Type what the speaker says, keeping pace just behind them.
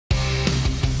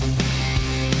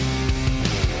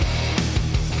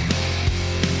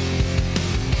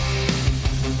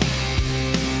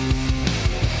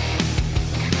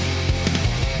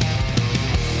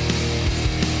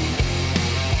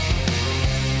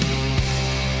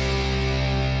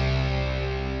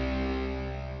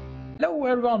Hello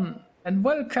everyone, and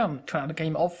welcome to another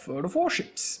game of World of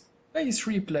Warships. Today's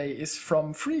replay is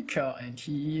from Freeker, and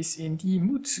he is in the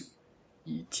Mutsu,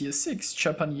 the tier 6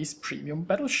 Japanese premium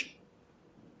battleship.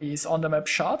 He is on the map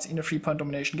Shards in the 3-point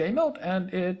domination game mode,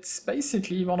 and it's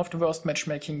basically one of the worst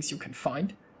matchmakings you can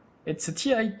find. It's a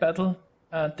tier 8 battle,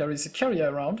 and there is a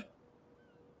carrier around.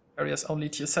 Carrier's only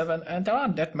tier 7, and there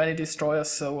aren't that many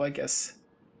destroyers, so I guess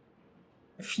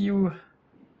a few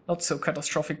not so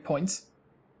catastrophic points.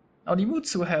 Now the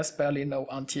Mutsu has barely no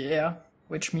anti-air,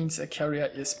 which means a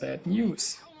carrier is bad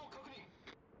news.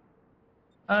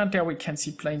 And there we can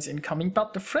see planes incoming,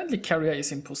 but the friendly carrier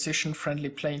is in position, friendly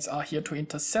planes are here to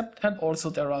intercept, and also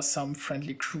there are some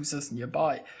friendly cruisers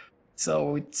nearby.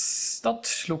 So it's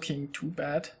not looking too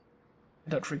bad in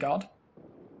that regard.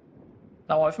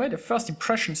 Now I've made a first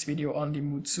impressions video on the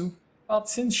Mutsu, but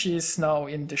since she is now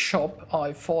in the shop,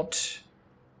 I thought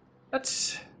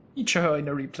let's feature her in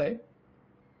a replay.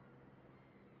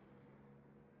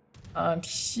 And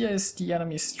here is the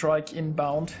enemy strike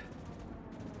inbound.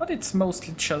 But it's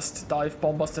mostly just dive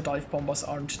bombers. The dive bombers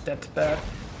aren't that bad.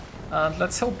 And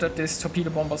let's hope that this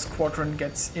torpedo bomber squadron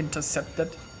gets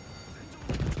intercepted.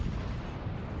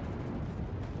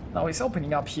 Now he's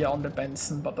opening up here on the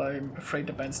Benson, but I'm afraid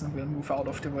the Benson will move out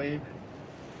of the way.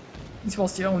 This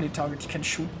was the only target he can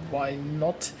shoot, why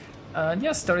not? And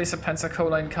yes, there is a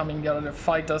Pensacola incoming, the other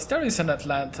fighters. There is an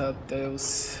Atlanta,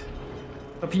 those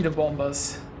torpedo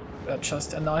bombers were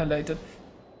just annihilated.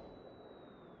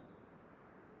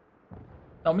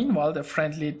 Now meanwhile the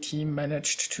friendly team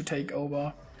managed to take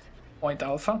over Point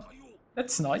Alpha.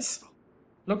 That's nice.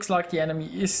 Looks like the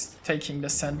enemy is taking the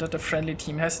center. The friendly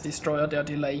team has a destroyer, they're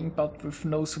delaying, but with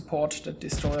no support the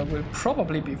destroyer will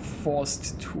probably be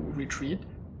forced to retreat.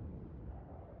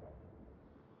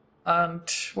 And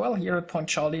well, here at Point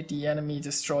Charlie the enemy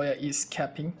destroyer is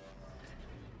capping.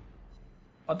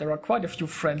 But there are quite a few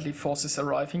friendly forces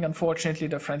arriving. Unfortunately,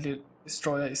 the friendly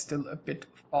destroyer is still a bit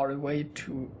far away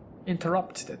to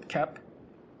interrupt that cap.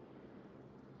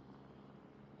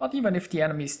 But even if the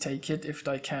enemies take it, if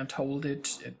they can't hold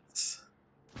it, it's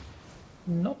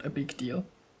not a big deal.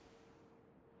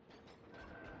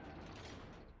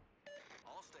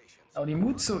 Now the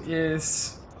Mutsu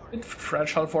is a bit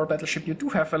fragile for a battleship. You do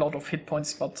have a lot of hit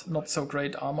points, but not so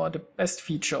great armor. The best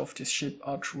feature of this ship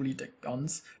are truly the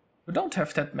guns. You don't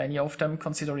have that many of them,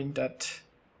 considering that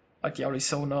like the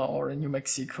Arizona or a New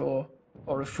Mexico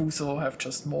or a Fuso have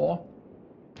just more.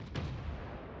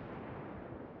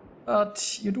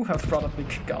 But you do have rather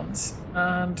big guns,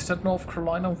 and that North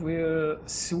Carolina will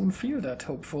soon feel that,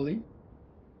 hopefully.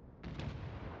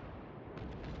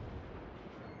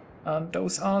 And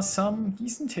those are some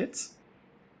decent hits.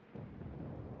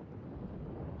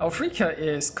 Our Freeker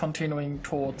is continuing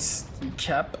towards the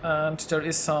cap, and there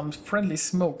is some friendly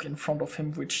smoke in front of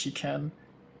him which he can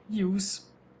use.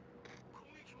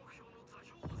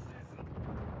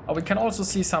 We can also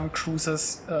see some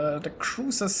cruisers. The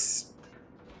cruisers,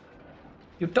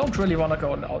 you don't really want to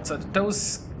go on the outside.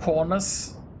 Those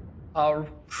corners are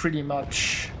pretty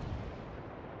much,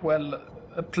 well,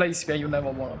 a place where you never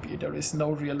want to be. There is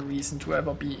no real reason to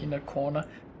ever be in a corner.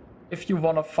 If you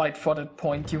want to fight for that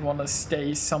point, you want to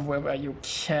stay somewhere where you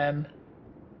can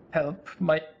help.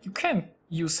 You can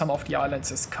use some of the islands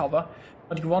as cover,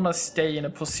 but you want to stay in a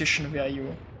position where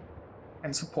you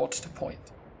can support the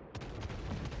point.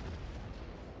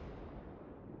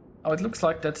 Now it looks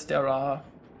like that there are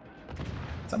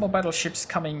some more battleships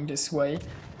coming this way.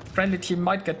 Friendly team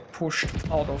might get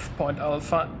pushed out of Point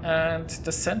Alpha, and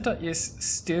the center is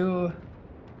still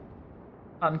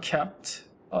uncapped,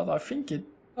 but I think it...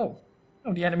 Oh,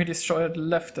 the enemy destroyer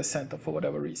left the center for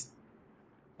whatever reason.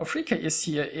 Freeker is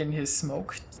here in his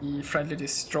smoke. The friendly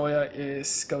destroyer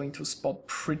is going to spot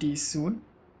pretty soon.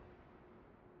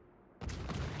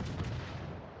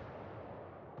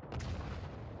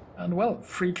 And well,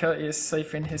 Freeker is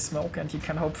safe in his smoke, and he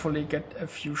can hopefully get a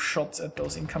few shots at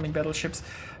those incoming battleships.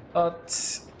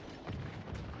 But,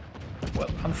 well,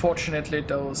 unfortunately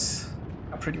those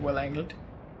are pretty well angled.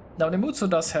 Now the Mutsu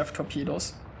does have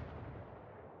torpedoes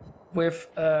with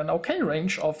an okay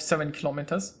range of 7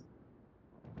 kilometers.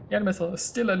 The enemy is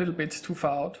still a little bit too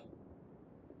far out.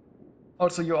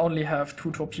 Also, you only have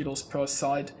 2 torpedoes per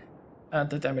side, and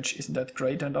the damage isn't that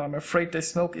great, and I'm afraid the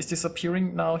smoke is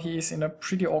disappearing. Now he is in a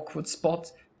pretty awkward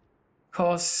spot,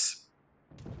 because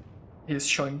he is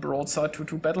showing broadside to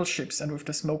 2 battleships, and with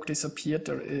the smoke disappeared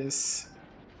there is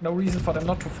no reason for them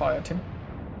not to fire at him.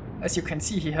 As you can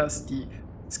see, he has the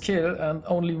skill, and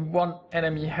only 1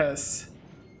 enemy has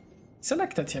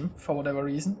selected him for whatever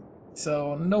reason.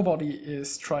 So nobody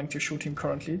is trying to shoot him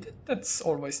currently. That's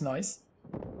always nice.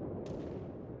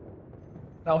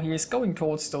 Now he is going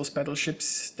towards those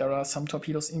battleships. There are some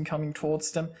torpedoes incoming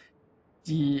towards them.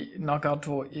 The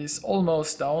Nagato is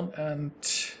almost down and...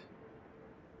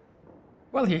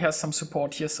 well, he has some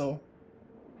support here, so...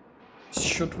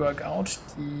 should work out.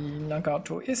 The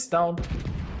Nagato is down.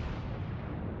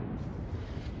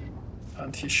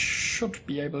 And he should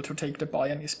be able to take the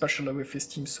Bayern, especially with his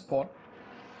team support.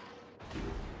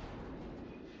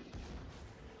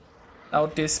 Now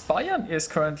this Bayern is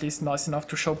currently nice enough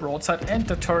to show broadside and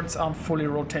the turrets aren't fully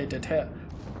rotated here.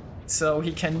 So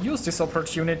he can use this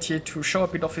opportunity to show a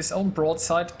bit of his own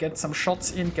broadside, get some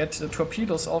shots in, get the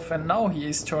torpedoes off, and now he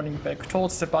is turning back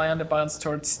towards the Bayern. The Bayern's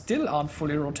turrets still aren't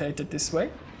fully rotated this way.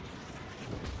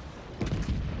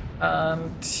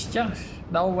 And yeah,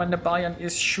 now when the Bayern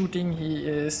is shooting, he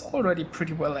is already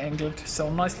pretty well angled, so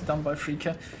nicely done by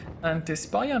Freeker. And this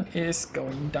Bayern is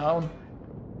going down.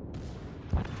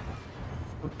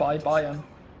 Goodbye, Bayern.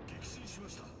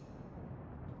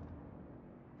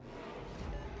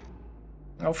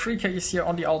 Now Freeker is here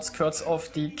on the outskirts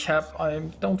of the cap. I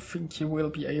don't think he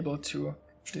will be able to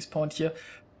reach this point here.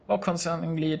 More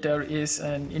concerningly, there is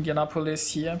an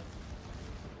Indianapolis here.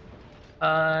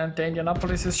 And the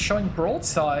Indianapolis is showing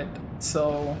broadside,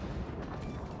 so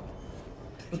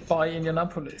goodbye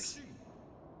Indianapolis.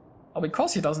 Now,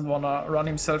 because he doesn't want to run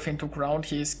himself into ground,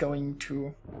 he is going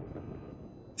to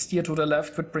steer to the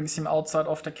left, which brings him outside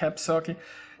of the cap circle.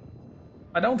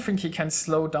 I don't think he can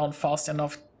slow down fast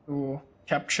enough to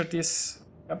capture this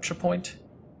capture point.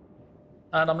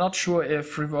 And I'm not sure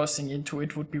if reversing into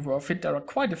it would be worth it. There are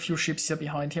quite a few ships here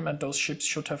behind him, and those ships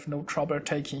should have no trouble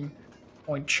taking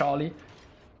Point Charlie.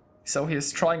 So he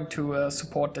is trying to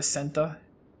support the center.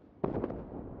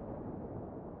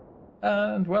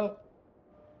 And well,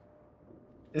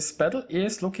 this battle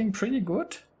is looking pretty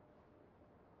good.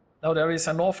 Now there is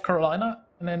a North Carolina,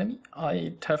 an enemy.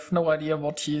 I have no idea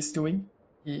what he is doing.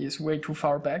 He is way too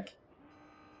far back.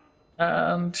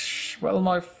 And well,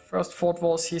 my first thought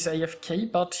was he's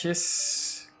AFK, but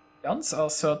his guns are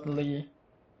certainly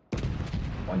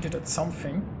pointed at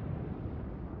something.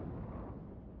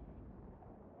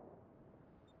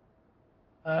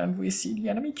 And we see the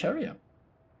enemy carrier.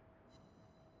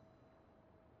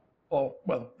 Oh,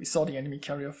 well, we saw the enemy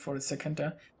carrier for a second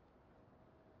there.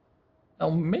 Now,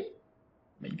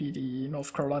 maybe the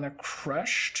North Carolina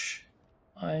crashed.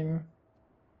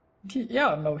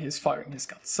 Yeah, no, he's firing his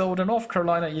gun. So the North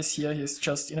Carolina is here. He's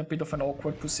just in a bit of an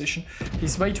awkward position.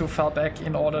 He's way too far back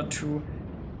in order to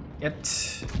get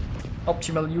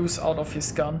optimal use out of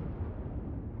his gun.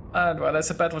 And well, as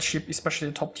a battleship, especially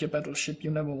a top tier battleship, you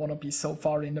never want to be so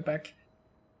far in the back.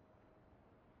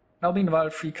 Now meanwhile,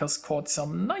 Freeker scored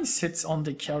some nice hits on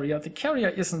the carrier. The carrier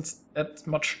isn't that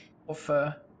much of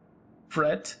a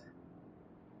threat.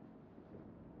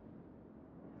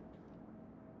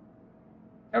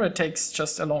 Carrier takes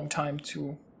just a long time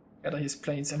to gather his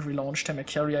planes and relaunch them. A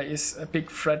carrier is a big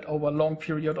threat over a long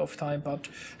period of time, but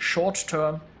short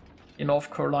term in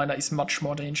North Carolina is much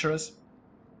more dangerous.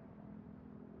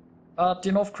 But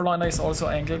the North Carolina is also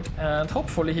angled, and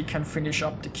hopefully he can finish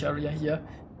up the carrier here.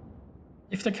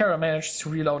 If the carrier manages to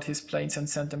reload his planes and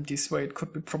send them this way, it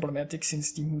could be problematic,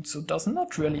 since the Mutsu does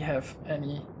not really have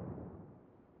any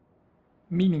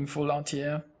meaningful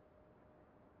anti-air.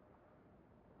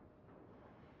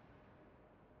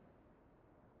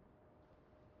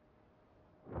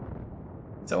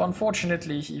 So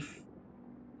unfortunately he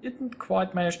didn't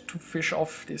quite manage to fish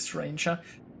off this Ranger.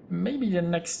 Maybe the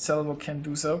next salvo can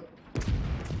do so.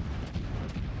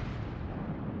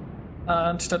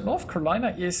 And that North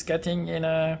Carolina is getting in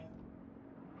a...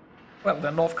 well,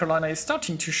 the North Carolina is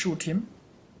starting to shoot him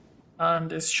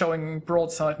and is showing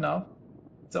broadside now.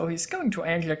 So he's going to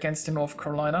angle against the North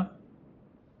Carolina.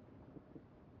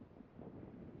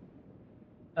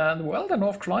 And well, the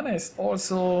North Carolina is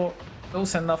also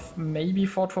close enough maybe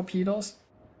for torpedoes.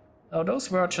 Now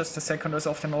those were just the secondaries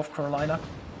of the North Carolina.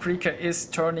 Freeker is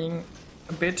turning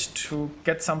a bit to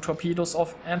get some torpedoes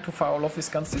off and to fire all of his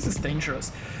guns. This is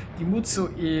dangerous. The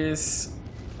Mutsu is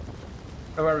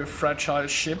a very fragile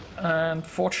ship, and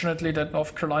fortunately that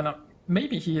North Carolina,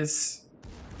 maybe he has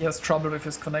trouble with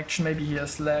his connection, maybe he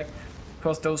has lag,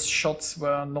 because those shots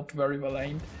were not very well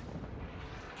aimed.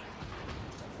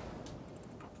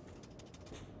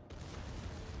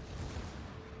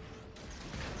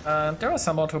 And there are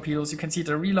some more torpedoes. You can see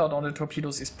the reload on the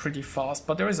torpedoes is pretty fast,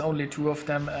 but there is only 2 of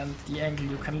them, and the angle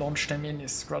you can launch them in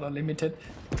is rather limited.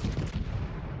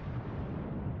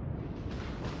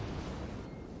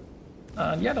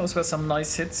 And yeah, those were some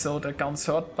nice hits, so the guns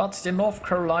hurt, but the North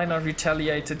Carolina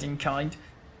retaliated in kind.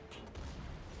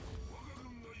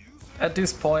 At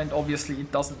this point, obviously,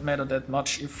 it doesn't matter that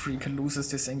much if Freeker loses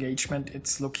this engagement.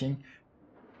 It's looking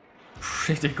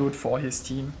pretty good for his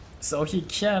team. So he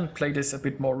can play this a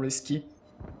bit more risky.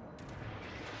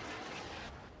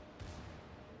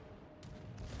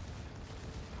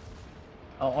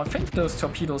 I think those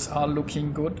torpedoes are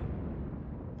looking good.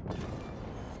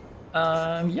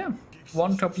 Yeah,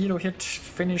 one torpedo hit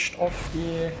finished off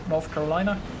the North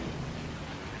Carolina.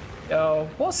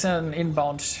 Was an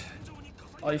inbound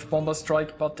 5 bomber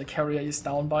strike, but the carrier is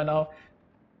down by now.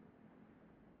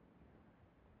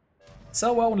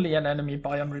 So only an enemy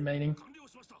Bayern remaining.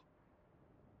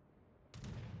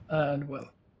 And well,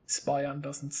 Bayern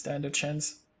doesn't stand a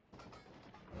chance.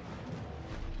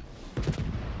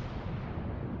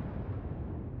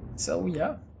 So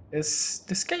yeah,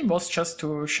 this game was just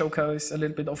to showcase a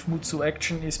little bit of Mutsu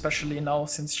action, especially now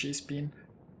since she's been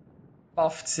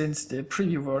buffed since the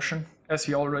preview version, as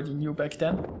we already knew back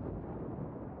then.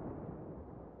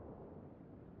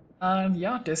 And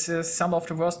yeah, this is some of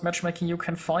the worst matchmaking you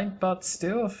can find, but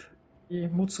still, the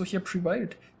Mutsu here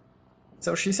prevailed.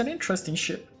 So she's an interesting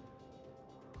ship.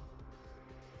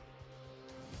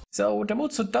 So the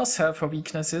Mutsu does have her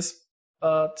weaknesses,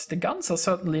 but the guns are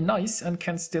certainly nice and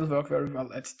can still work very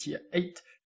well at tier 8.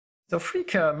 So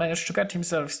Freeker managed to get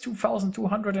himself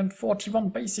 2241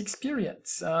 base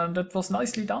experience, and that was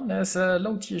nicely done as a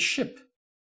low tier ship.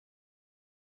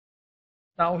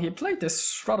 Now he played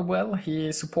this rather well.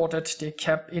 He supported the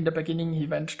cap in the beginning, he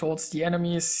went towards the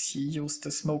enemies, he used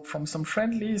the smoke from some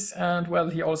friendlies, and well,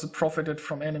 he also profited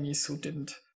from enemies who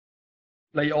didn't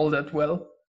play all that well.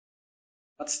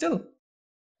 But still,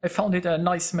 I found it a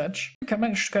nice match. Freeker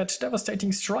managed to get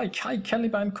Devastating Strike, High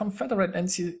Caliber and Confederate, and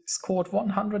he scored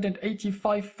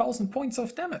 185,000 points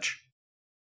of damage.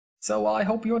 So I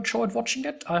hope you enjoyed watching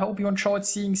it. I hope you enjoyed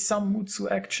seeing some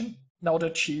Mutsu action now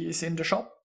that she is in the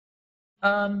shop.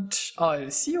 And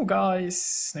I'll see you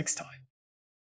guys next time.